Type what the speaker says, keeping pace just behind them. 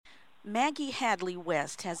Maggie Hadleigh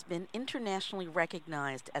West has been internationally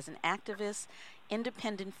recognized as an activist,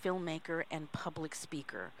 independent filmmaker, and public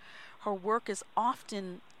speaker. Her work is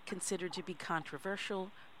often considered to be controversial,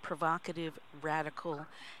 provocative, radical,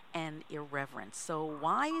 and irreverent. So,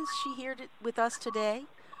 why is she here with us today?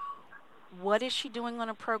 What is she doing on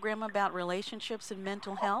a program about relationships and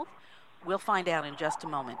mental health? We'll find out in just a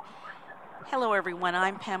moment. Hello, everyone.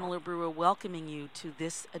 I'm Pamela Brewer, welcoming you to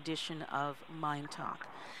this edition of Mind Talk.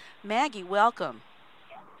 Maggie, welcome.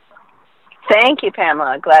 Thank you,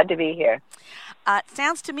 Pamela. Glad to be here. It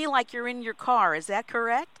sounds to me like you're in your car. Is that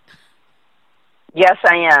correct? Yes,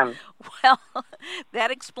 I am. Well,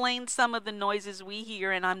 that explains some of the noises we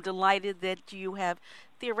hear, and I'm delighted that you have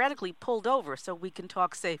theoretically pulled over so we can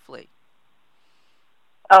talk safely.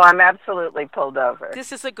 Oh, I'm absolutely pulled over.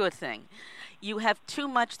 This is a good thing. You have too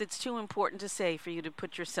much that's too important to say for you to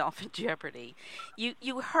put yourself in jeopardy.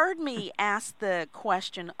 You heard me ask the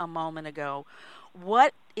question a moment ago.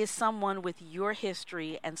 What is someone with your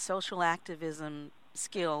history and social activism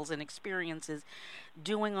skills and experiences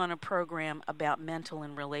doing on a program about mental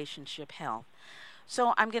and relationship health?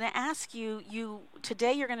 So I'm going to ask you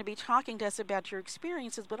today you're going to be talking to us about your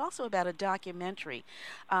experiences, but also about a documentary,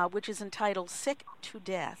 which is entitled Sick to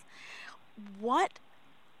Death. What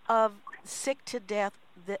of Sick to Death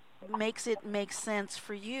that makes it make sense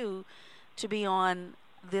for you to be on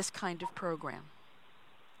this kind of program?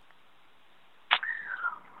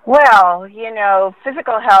 Well,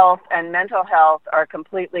 physical health and mental health are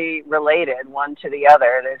completely related, one to the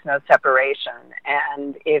other. There's no separation.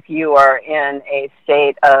 And if you are in a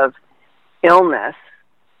state of illness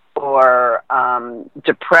or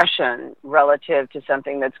depression relative to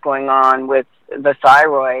something that's going on with the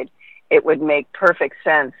thyroid, it would make perfect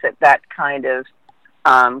sense that that kind of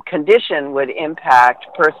condition would impact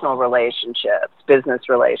personal relationships, business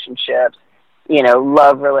relationships,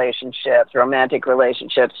 love relationships, romantic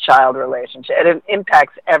relationships, child relationships. It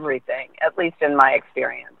impacts everything, at least in my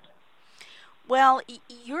experience. Well,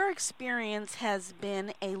 your experience has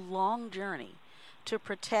been a long journey to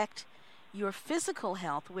protect your physical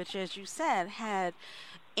health, which, as you said, had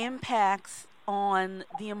impacts on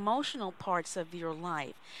the emotional parts of your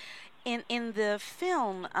life. In the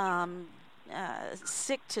film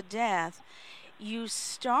Sick to Death, you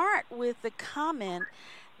start with the comment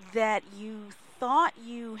that you thought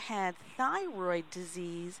you had thyroid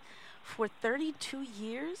disease for 32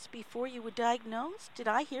 years before you were diagnosed. Did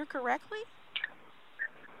I hear correctly?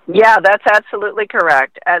 Yeah, that's absolutely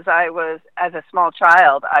correct. As a small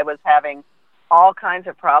child, I was having all kinds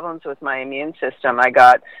of problems with my immune system. I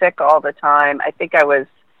got sick all the time. I think I was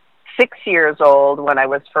 6 years old when I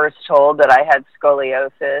was first told that I had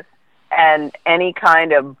scoliosis, and any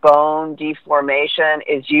kind of bone deformation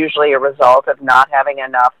is usually a result of not having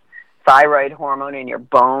enough thyroid hormone in your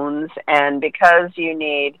bones. And because you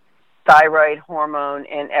need thyroid hormone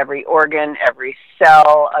in every organ, every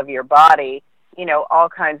cell of your body, all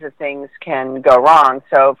kinds of things can go wrong.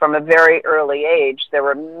 So from a very early age, there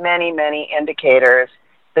were many, many indicators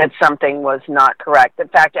that something was not correct. In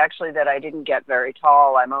fact, actually, that I didn't get very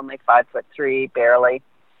tall. I'm only 5'3", barely.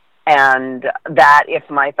 And that if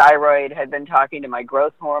my thyroid had been talking to my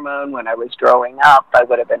growth hormone when I was growing up, I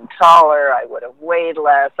would have been taller, I would have weighed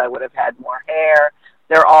less, I would have had more hair.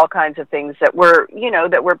 There are all kinds of things that were,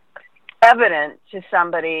 that were evident to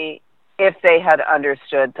somebody if they had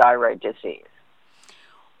understood thyroid disease.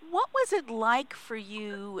 What was it like for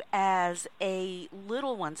you as a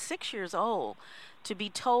little one, 6 years old, to be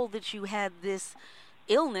told that you had this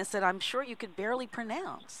illness that I'm sure you could barely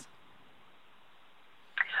pronounce?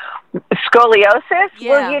 Scoliosis?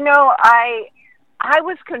 Yeah. Well, I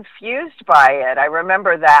was confused by it. I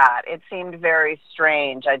remember that. It seemed very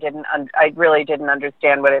strange. I really didn't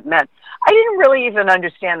understand what it meant. I didn't really even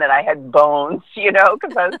understand that I had bones,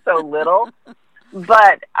 because I was so little.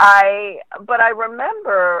 But I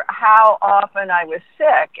remember how often I was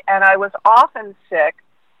sick, and I was often sick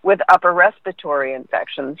with upper respiratory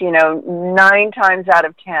infections. 9 times out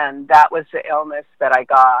of 10, that was the illness that I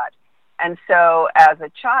got. And so as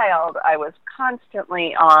a child, I was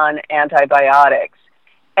constantly on antibiotics.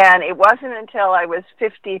 And it wasn't until I was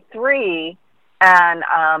 53 and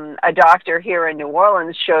a doctor here in New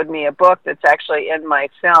Orleans showed me a book that's actually in my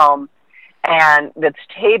film, and that's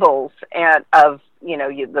tables of,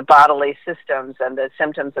 the bodily systems and the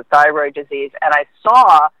symptoms of thyroid disease. And I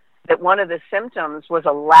saw that one of the symptoms was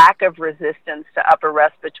a lack of resistance to upper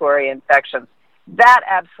respiratory infections. That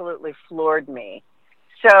absolutely floored me.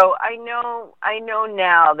 So I know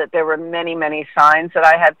now that there were many, many signs that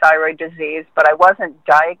I had thyroid disease, but I wasn't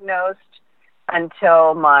diagnosed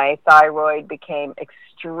until my thyroid became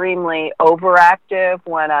extremely overactive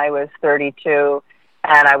when I was 32,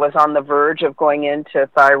 and I was on the verge of going into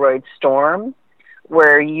thyroid storm,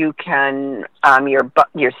 where you can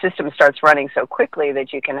your system starts running so quickly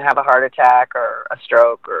that you can have a heart attack or a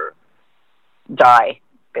stroke or die,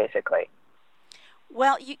 basically.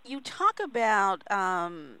 Well, you talk about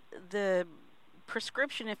the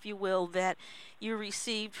prescription, if you will, that you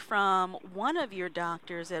received from one of your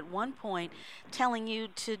doctors at one point, telling you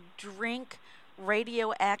to drink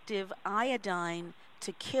radioactive iodine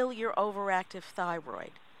to kill your overactive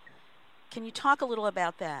thyroid. Can you talk a little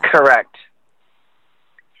about that? Correct.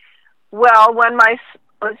 Well,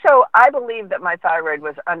 so I believe that my thyroid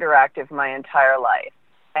was underactive my entire life.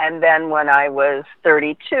 And then when I was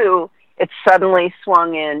 32, it suddenly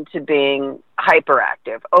swung into being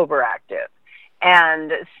hyperactive, overactive.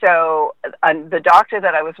 And so the doctor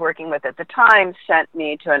that I was working with at the time sent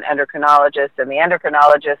me to an endocrinologist, and the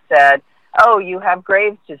endocrinologist said, oh, you have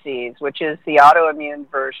Graves' disease, which is the autoimmune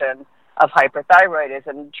version of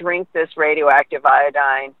hyperthyroidism. Drink this radioactive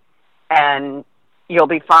iodine and you'll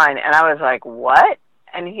be fine. And I was like, what?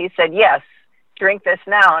 And he said, yes, drink this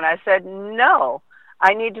now. And I said, no,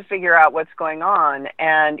 I need to figure out what's going on.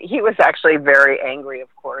 And he was actually very angry,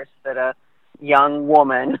 of course, that a young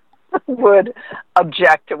woman would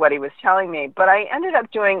object to what he was telling me. But I ended up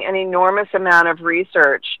doing an enormous amount of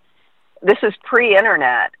research. This is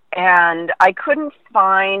pre-internet, and I couldn't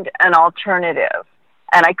find an alternative.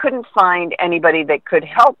 And I couldn't find anybody that could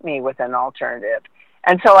help me with an alternative.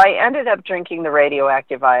 And so I ended up drinking the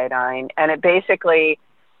radioactive iodine, and it basically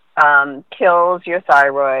kills your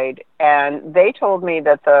thyroid. And they told me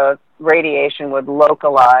that the radiation would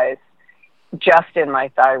localize just in my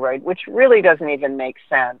thyroid, which really doesn't even make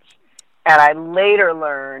sense. And I later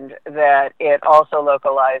learned that it also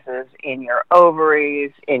localizes in your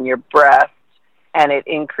ovaries, in your breasts, and it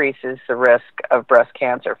increases the risk of breast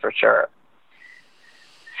cancer for sure.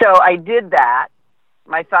 So I did that.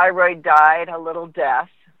 My thyroid died a little death,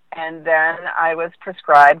 and then I was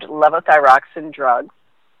prescribed levothyroxine drugs,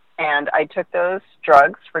 and I took those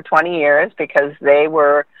drugs for 20 years because I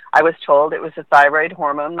was told it was a thyroid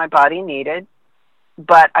hormone my body needed,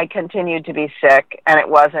 but I continued to be sick, and it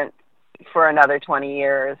wasn't for another 20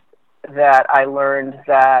 years that I learned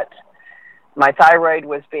that my thyroid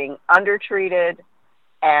was being undertreated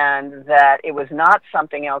and that it was not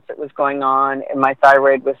something else that was going on, and my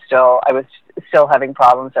thyroid was I was still having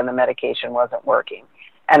problems, and the medication wasn't working.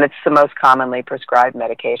 And it's the most commonly prescribed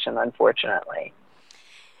medication, unfortunately.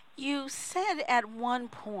 You said at one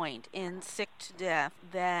point in Sick to Death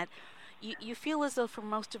that you feel as though for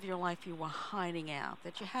most of your life you were hiding out,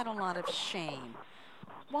 that you had a lot of shame.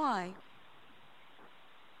 Why?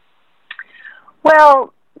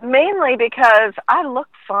 Well, mainly because I look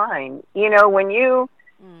fine. You know,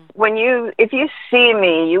 if you see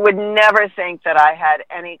me, you would never think that I had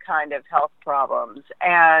any kind of health problems.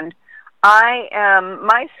 And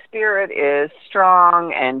my spirit is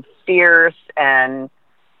strong and fierce and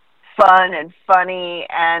fun and funny.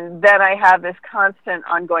 And then I have this constant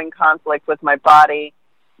ongoing conflict with my body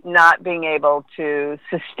not being able to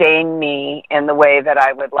sustain me in the way that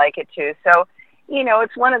I would like it to. So, you know,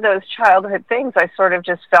 it's one of those childhood things. I sort of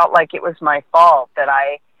just felt like it was my fault that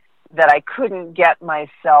I couldn't get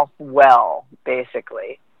myself well,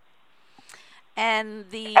 basically. And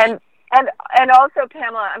also,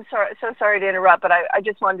 Pamela, I'm so sorry to interrupt, but I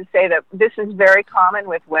just wanted to say that this is very common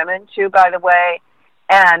with women too, by the way.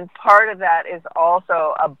 And part of that is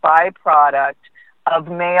also a byproduct of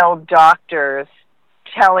male doctors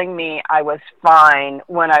telling me I was fine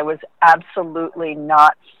when I was absolutely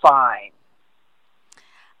not fine.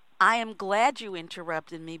 I am glad you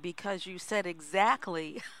interrupted me because you said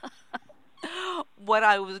exactly what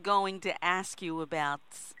I was going to ask you about.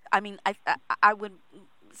 I mean, I would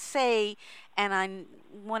say, and I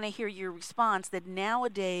want to hear your response, that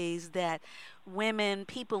nowadays that women,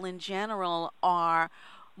 people in general, are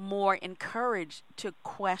more encouraged to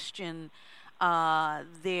question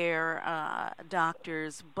their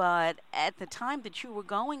doctors. But at the time that you were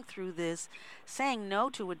going through this, saying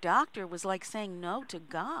no to a doctor was like saying no to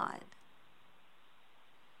God.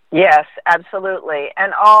 Yes, absolutely.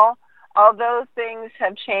 And although things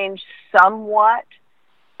have changed somewhat,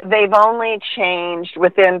 they've only changed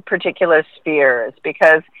within particular spheres,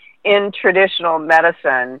 because in traditional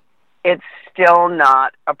medicine, it's still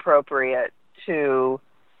not appropriate to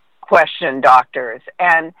question doctors.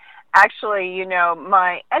 And actually, you know,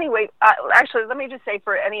 actually, let me just say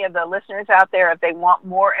for any of the listeners out there, if they want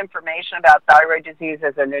more information about thyroid disease,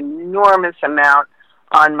 there's an enormous amount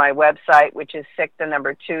on my website, which is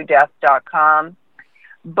sick2death.com.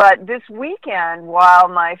 But this weekend, while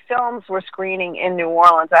my films were screening in New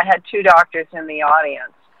Orleans, I had two doctors in the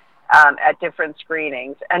audience at different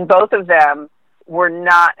screenings, and both of them were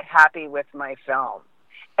not happy with my film.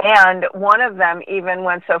 And one of them even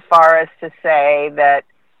went so far as to say that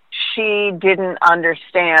she didn't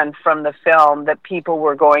understand from the film that people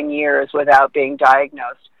were going years without being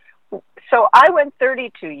diagnosed. So I went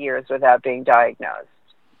 32 years without being diagnosed.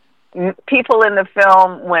 People in the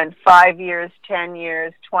film went 5 years, 10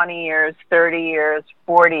 years, 20 years, 30 years,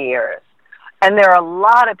 40 years. And there are a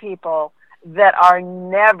lot of people that are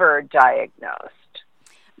never diagnosed.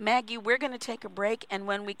 Maggie, we're going to take a break, and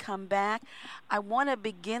when we come back, I want to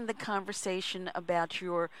begin the conversation about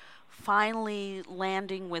your finally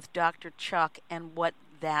landing with Dr. Chuck and what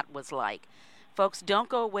that was like. Folks, don't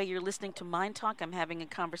go away. You're listening to Mind Talk. I'm having a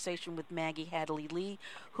conversation with Maggie Hadleigh,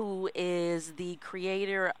 who is the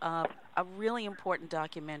creator of a really important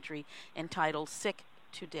documentary entitled Sick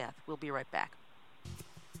to Death. We'll be right back.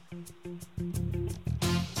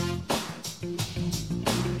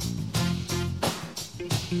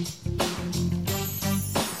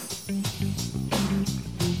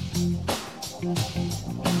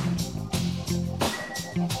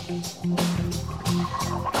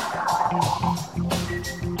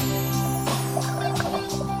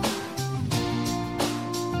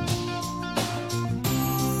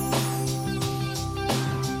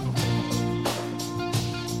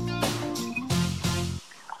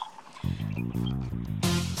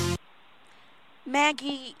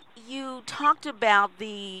 Maggie, you talked about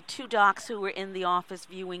the two docs who were in the office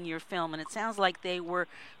viewing your film, and it sounds like they were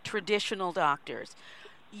traditional doctors.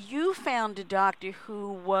 You found a doctor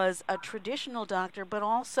who was a traditional doctor, but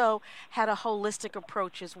also had a holistic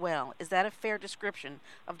approach as well. Is that a fair description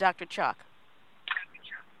of Dr. Chuck?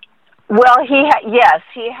 Well, yes,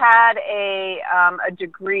 he had a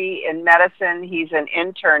degree in medicine. He's an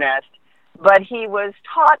internist, but he was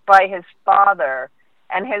taught by his father.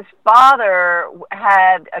 And his father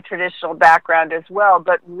had a traditional background as well,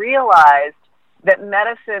 but realized that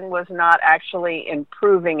medicine was not actually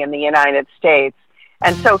improving in the United States.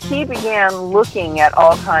 And so he began looking at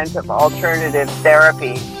all kinds of alternative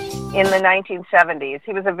therapies in the 1970s.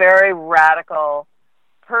 He was a very radical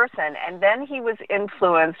person, and then he was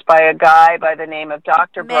influenced by a guy by the name of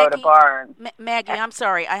Dr. Broda Barnes. Maggie, I'm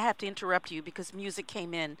sorry, I have to interrupt you because music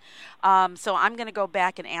came in. So I'm going to go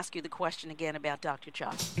back and ask you the question again about Dr.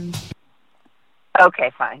 Chuck.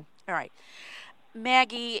 Okay, fine. All right.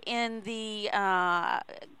 Maggie, in the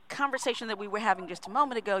conversation that we were having just a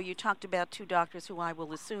moment ago, you talked about two doctors who I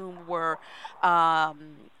will assume were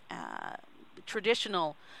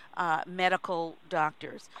traditional medical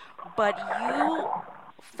doctors. But you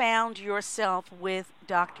found yourself with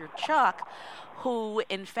Dr. Chuck, who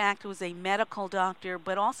in fact was a medical doctor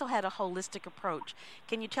but also had a holistic approach.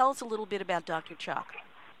 Can you tell us a little bit about Dr. Chuck?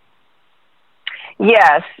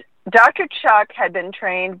 Yes. Dr. Chuck had been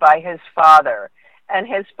trained by his father, and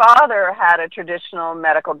his father had a traditional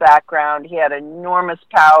medical background. He had enormous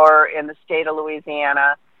power in the state of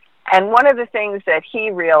Louisiana. And one of the things that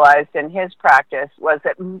he realized in his practice was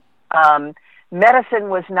that medicine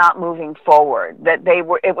was not moving forward, that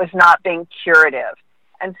it was not being curative.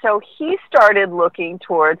 And so he started looking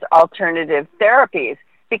towards alternative therapies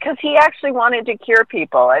because he actually wanted to cure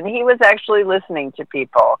people, and he was actually listening to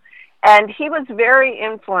people. And he was very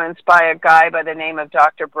influenced by a guy by the name of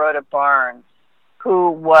Dr. Broda Barnes,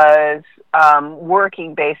 who was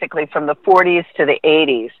working basically from the 40s to the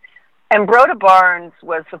 80s. And Broda Barnes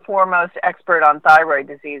was the foremost expert on thyroid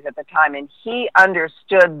disease at the time, and he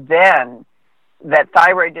understood then that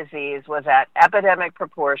thyroid disease was at epidemic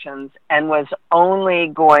proportions and was only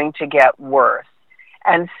going to get worse.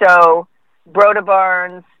 And so Broda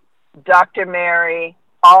Barnes, Dr. Mary,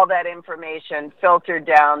 all that information filtered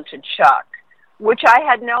down to Chuck, which I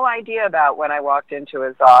had no idea about when I walked into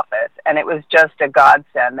his office. And it was just a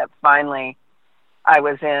godsend that finally I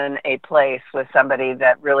was in a place with somebody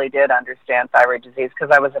that really did understand thyroid disease, because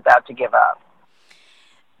I was about to give up.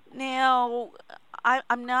 Now,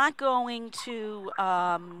 I'm not going to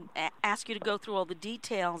ask you to go through all the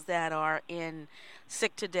details that are in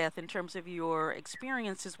Sick to Death in terms of your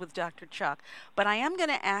experiences with Dr. Chuck, but I am going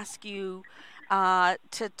to ask you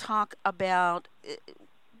to talk about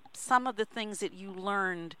some of the things that you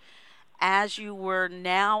learned as you were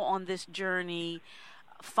now on this journey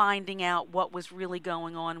finding out what was really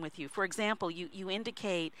going on with you. For example, you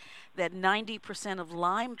indicate that 90% of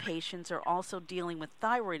Lyme patients are also dealing with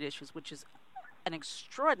thyroid issues, which is an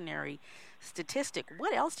extraordinary statistic.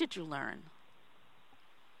 What else did you learn?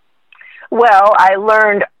 Well, I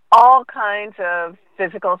learned all kinds of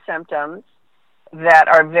physical symptoms that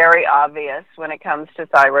are very obvious when it comes to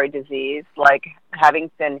thyroid disease, like having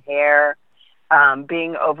thin hair,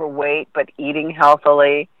 being overweight but eating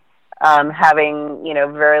healthily, having,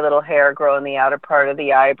 very little hair grow in the outer part of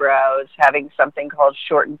the eyebrows, having something called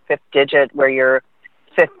shortened fifth digit where your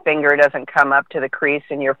fifth finger doesn't come up to the crease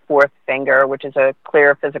in your fourth finger, which is a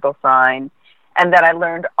clear physical sign. And then I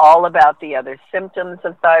learned all about the other symptoms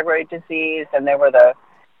of thyroid disease, and there were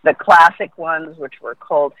the classic ones, which were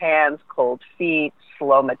cold hands, cold feet,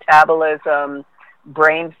 slow metabolism.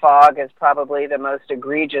 Brain fog is probably the most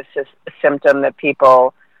egregious symptom that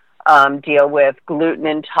people deal with, gluten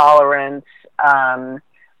intolerance,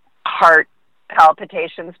 heart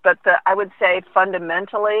palpitations. But I would say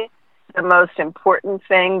fundamentally, the most important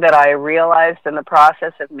thing that I realized in the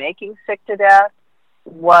process of making Sick to Death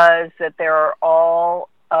was that there are all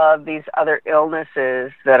of these other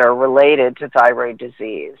illnesses that are related to thyroid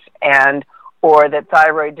disease, or that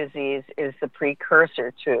thyroid disease is the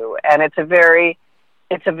precursor to. And it's a very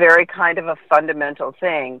kind of a fundamental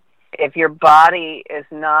thing. If your body is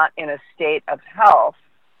not in a state of health,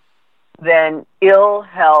 then ill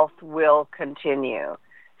health will continue.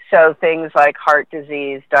 So things like heart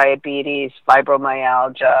disease, diabetes,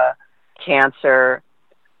 fibromyalgia, cancer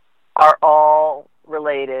are all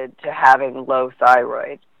related to having low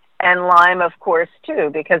thyroid. And Lyme, of course, too,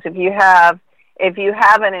 because if you have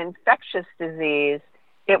an infectious disease,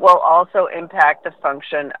 it will also impact the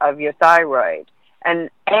function of your thyroid. And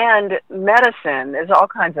medicine, there's all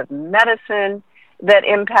kinds of medicine that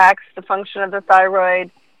impacts the function of the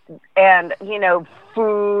thyroid. And,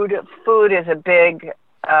 food is a big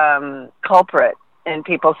culprit in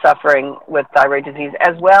people suffering with thyroid disease,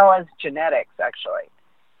 as well as genetics, actually.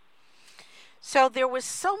 So there was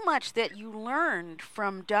so much that you learned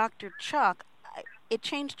from Dr. Chuck. It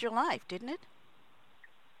changed your life, didn't it?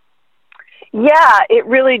 Yeah, it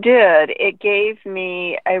really did. It gave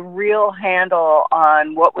me a real handle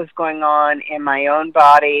on what was going on in my own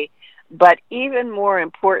body, but even more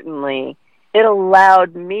importantly, it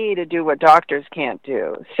allowed me to do what doctors can't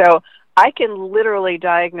do. So I can literally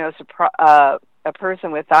diagnose a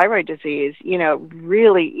person with thyroid disease,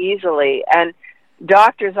 really easily. And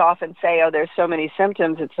doctors often say, there's so many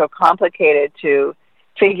symptoms, it's so complicated to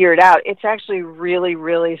figure it out. It's actually really,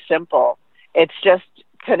 really simple. It's just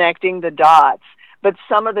connecting the dots. But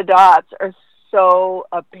some of the dots are so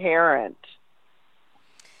apparent.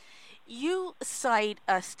 You cite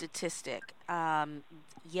a statistic,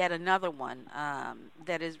 yet another one,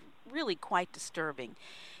 that is really quite disturbing.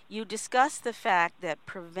 You discuss the fact that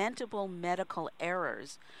preventable medical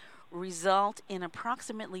errors result in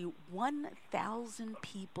approximately 1,000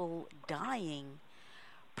 people dying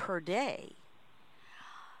per day.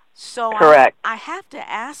 So correct. I have to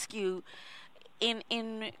ask you,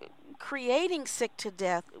 in creating Sick to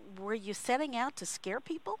Death, were you setting out to scare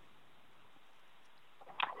people?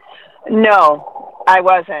 No, I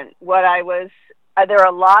wasn't. There are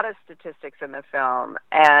a lot of statistics in the film,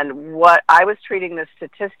 and what I was treating the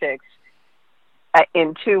statistics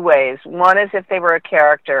in two ways. One is if they were a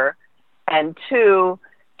character, and two,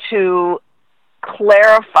 to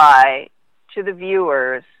clarify to the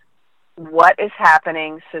viewers what is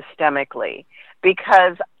happening systemically,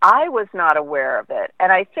 because I was not aware of it.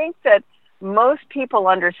 And I think that most people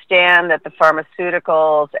understand that the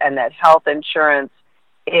pharmaceuticals and that health insurance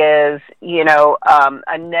is,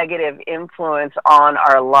 a negative influence on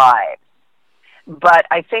our lives. But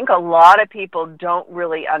I think a lot of people don't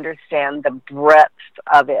really understand the breadth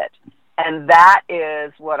of it. And that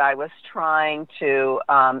is what I was trying to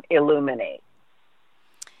illuminate.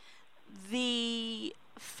 The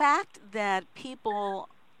fact that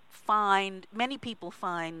many people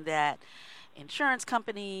find that insurance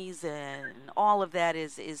companies and all of that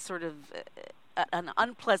is sort of an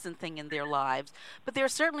unpleasant thing in their lives. But there are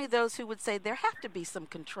certainly those who would say there have to be some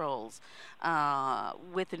controls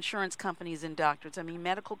with insurance companies and doctors. I mean,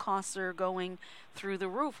 medical costs are going through the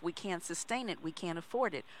roof. We can't sustain it. We can't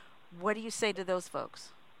afford it. What do you say to those folks?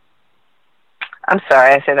 I'm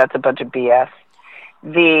sorry, I say that's a bunch of BS.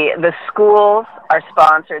 The schools are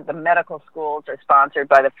sponsored, the medical schools are sponsored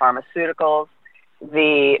by the pharmaceuticals.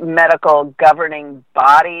 The medical governing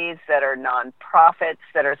bodies that are nonprofits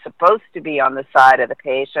that are supposed to be on the side of the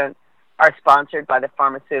patient are sponsored by the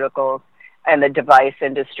pharmaceuticals and the device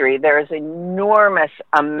industry. There is an enormous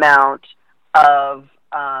amount of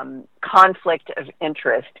conflict of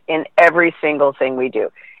interest in every single thing we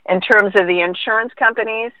do. In terms of the insurance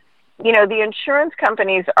companies, the insurance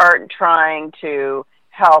companies aren't trying to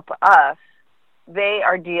help us. They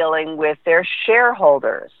are dealing with their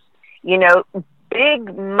shareholders.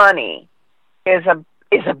 Big money is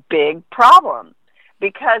a big problem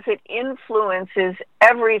because it influences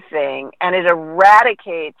everything and it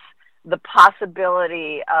eradicates the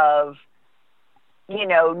possibility of,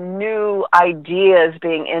 new ideas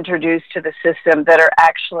being introduced to the system that are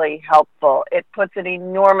actually helpful. It puts an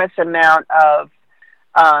enormous amount of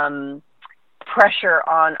pressure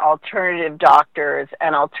on alternative doctors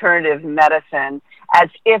and alternative medicine as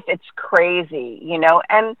if it's crazy,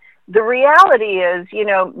 and the reality is,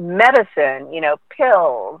 medicine,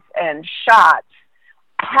 pills and shots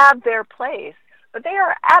have their place, but they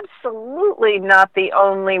are absolutely not the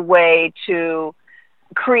only way to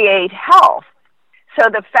create health. So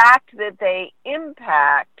the fact that they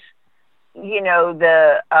impact,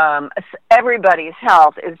 everybody's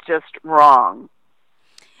health is just wrong.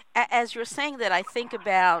 As you're saying that, I think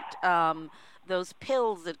about those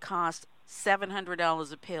pills that cost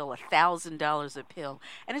 $700 a pill, $1,000 a pill,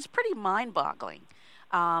 and it's pretty mind-boggling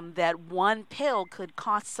that one pill could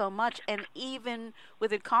cost so much, and even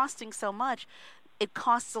with it costing so much, it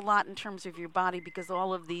costs a lot in terms of your body because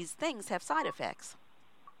all of these things have side effects.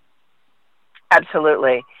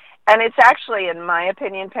 Absolutely. And it's actually, in my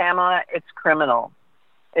opinion, Pamela, it's criminal.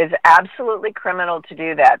 It's absolutely criminal to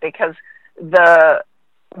do that because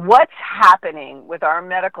what's happening with our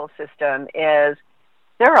medical system is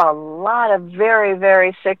there are a lot of very,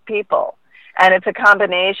 very sick people. And it's a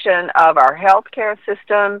combination of our healthcare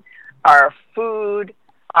system, our food,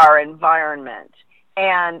 our environment.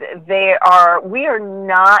 And we are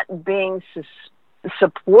not being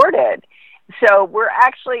supported. So we're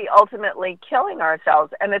actually ultimately killing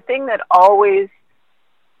ourselves. And the thing that always,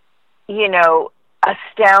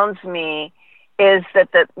 astounds me is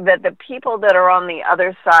that the people that are on the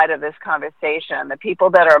other side of this conversation, the people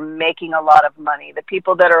that are making a lot of money, the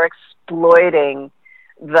people that are exploiting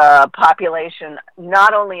the population,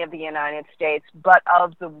 not only of the United States, but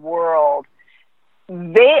of the world,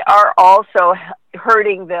 they are also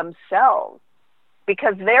hurting themselves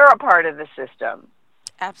because they're a part of the system.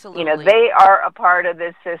 Absolutely. They are a part of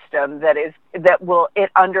this system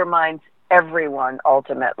it undermines everyone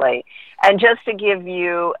ultimately. And just to give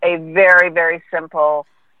you a very, very simple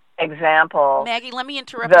example. Maggie, let me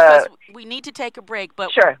interrupt because we need to take a break,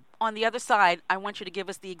 but sure. On the other side, I want you to give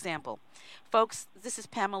us the example. Folks, this is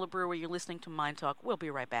Pamela Brewer. You're listening to Mind Talk. We'll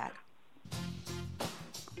be right back.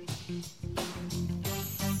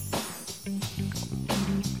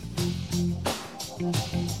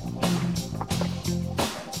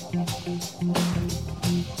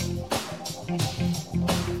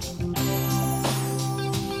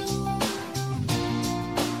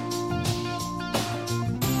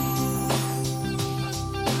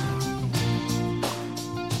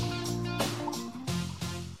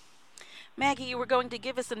 Maggie, you were going to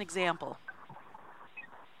give us an example.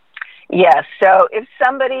 Yes. So if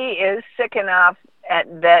somebody is sick enough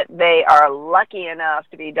that they are lucky enough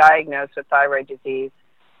to be diagnosed with thyroid disease,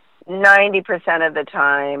 90% of the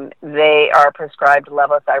time they are prescribed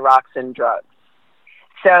levothyroxine drugs.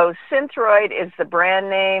 So Synthroid is the brand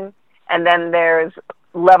name, and then there's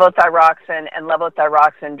levothyroxine and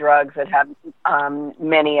levothyroxine drugs that have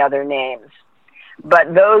many other names.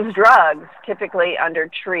 But those drugs typically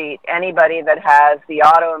undertreat anybody that has the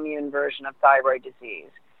autoimmune version of thyroid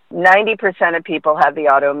disease. 90% of people have the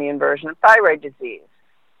autoimmune version of thyroid disease.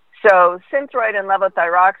 So Synthroid and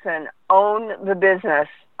levothyroxine own the business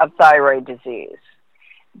of thyroid disease.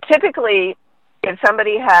 Typically, if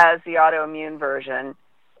somebody has the autoimmune version,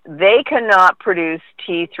 they cannot produce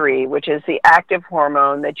T3, which is the active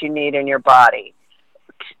hormone that you need in your body.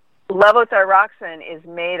 Levothyroxine is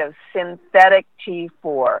made of synthetic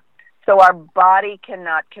T4, so our body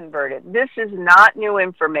cannot convert it. This is not new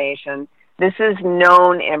information. This is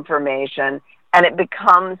known information, and it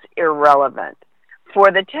becomes irrelevant.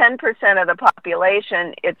 For the 10% of the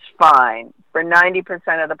population, it's fine. For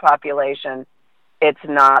 90% of the population, it's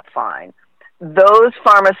not fine. Those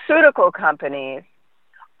pharmaceutical companies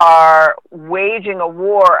are waging a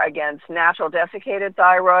war against natural desiccated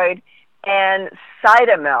thyroid and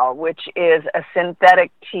Cytomel, which is a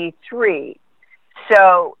synthetic T3.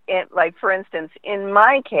 So, for instance, in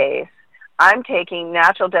my case, I'm taking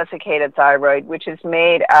natural desiccated thyroid, which is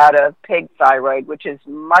made out of pig thyroid, which is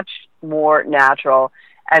much more natural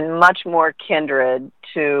and much more kindred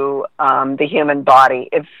to the human body.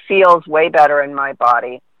 It feels way better in my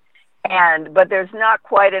body. But there's not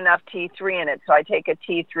quite enough T3 in it, so I take a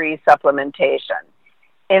T3 supplementation.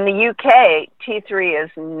 In the UK, T3 is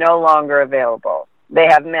no longer available. They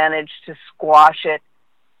have managed to squash it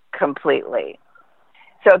completely.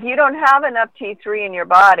 So if you don't have enough T3 in your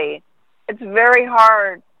body, it's very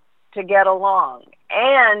hard to get along.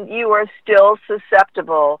 And you are still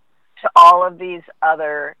susceptible to all of these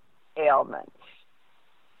other ailments.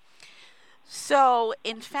 So,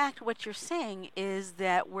 in fact, what you're saying is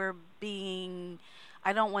that we're being,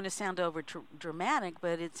 I don't want to sound over dramatic,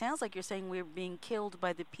 but it sounds like you're saying we're being killed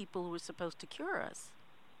by the people who are supposed to cure us.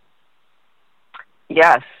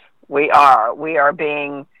 Yes, we are. We are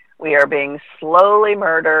being slowly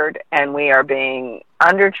murdered, and we are being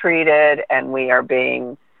undertreated, and we are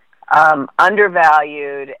being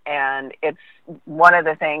undervalued. And it's one of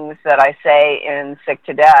the things that I say in Sick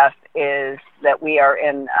to Death is that we are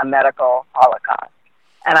in a medical holocaust.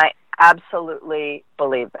 And I absolutely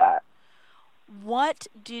believe that. What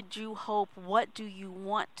did you hope, what do you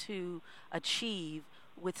want to achieve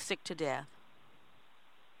with Sick to Death?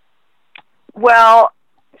 Well,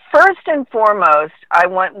 first and foremost, I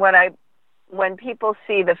want when people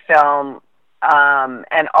see the film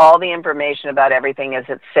and all the information about everything is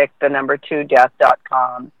at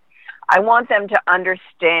sick2death.com. I want them to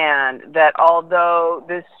understand that although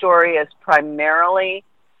this story is primarily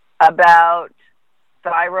about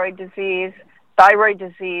thyroid disease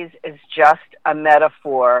is just a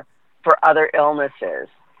metaphor for other illnesses.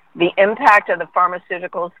 The impact of the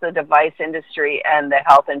pharmaceuticals, the device industry, and the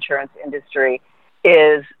health insurance industry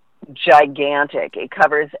is gigantic. It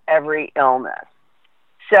covers every illness.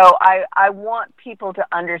 So I want people to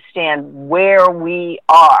understand where we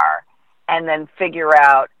are and then figure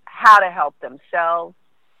out how to help themselves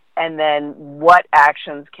and then what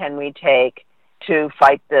actions can we take to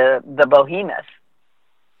fight the behemoth.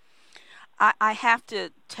 I have to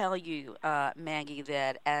tell you, Maggie,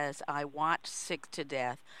 that as I watched Sick to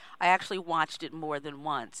Death, I actually watched it more than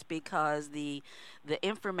once because the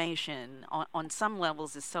information on some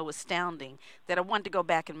levels is so astounding that I wanted to go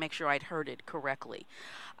back and make sure I'd heard it correctly.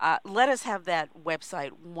 Let us have that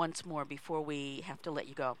website once more before we have to let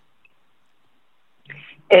you go.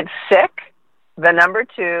 It's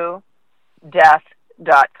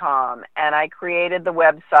sick2death.com, and I created the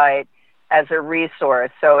website as a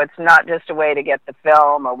resource. So it's not just a way to get the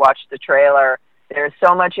film or watch the trailer. There's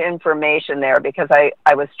so much information there because I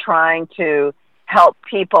was trying to help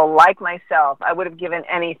people like myself. I would have given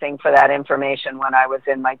anything for that information when I was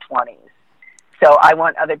in my 20s. So I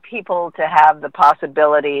want other people to have the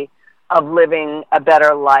possibility of living a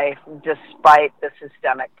better life despite the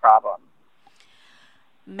systemic problem.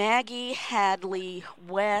 Maggie Hadleigh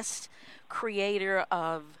West, creator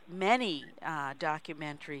of many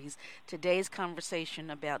documentaries. Today's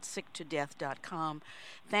conversation about sick2death.com.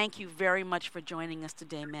 Thank you very much for joining us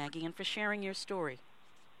today, Maggie, and for sharing your story.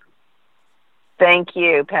 Thank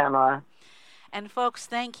you, Pamela. And folks,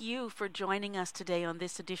 thank you for joining us today on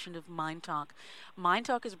this edition of Mind Talk. Mind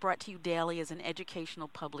Talk is brought to you daily as an educational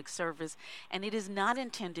public service, and it is not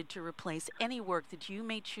intended to replace any work that you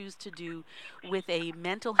may choose to do with a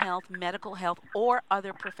mental health, medical health, or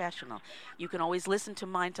other professional. You can always listen to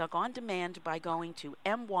Mind Talk on demand by going to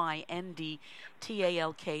MyNDTALK.org.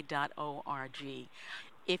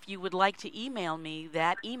 If you would like to email me,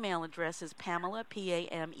 that email address is Pamela,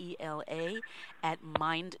 Pamela, at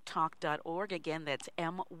MyNDTALK.org. Again, that's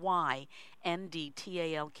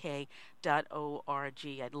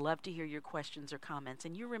MyNDTALK.org. I'd love to hear your questions or comments.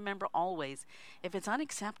 And you remember always, if it's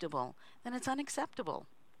unacceptable, then it's unacceptable.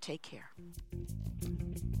 Take care.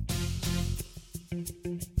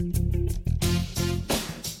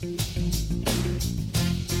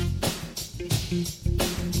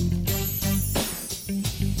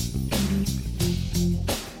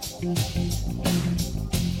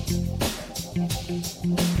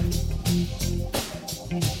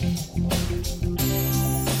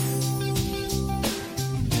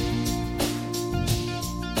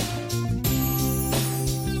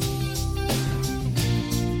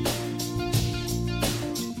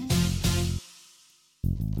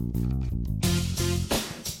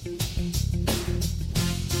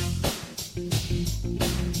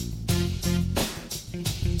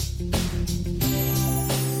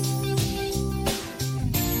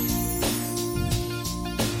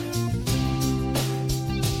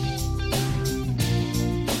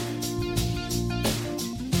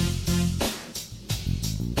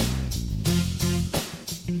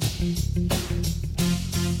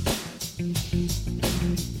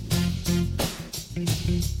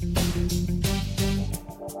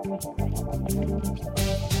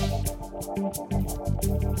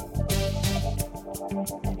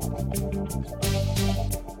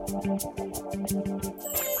 Thank you.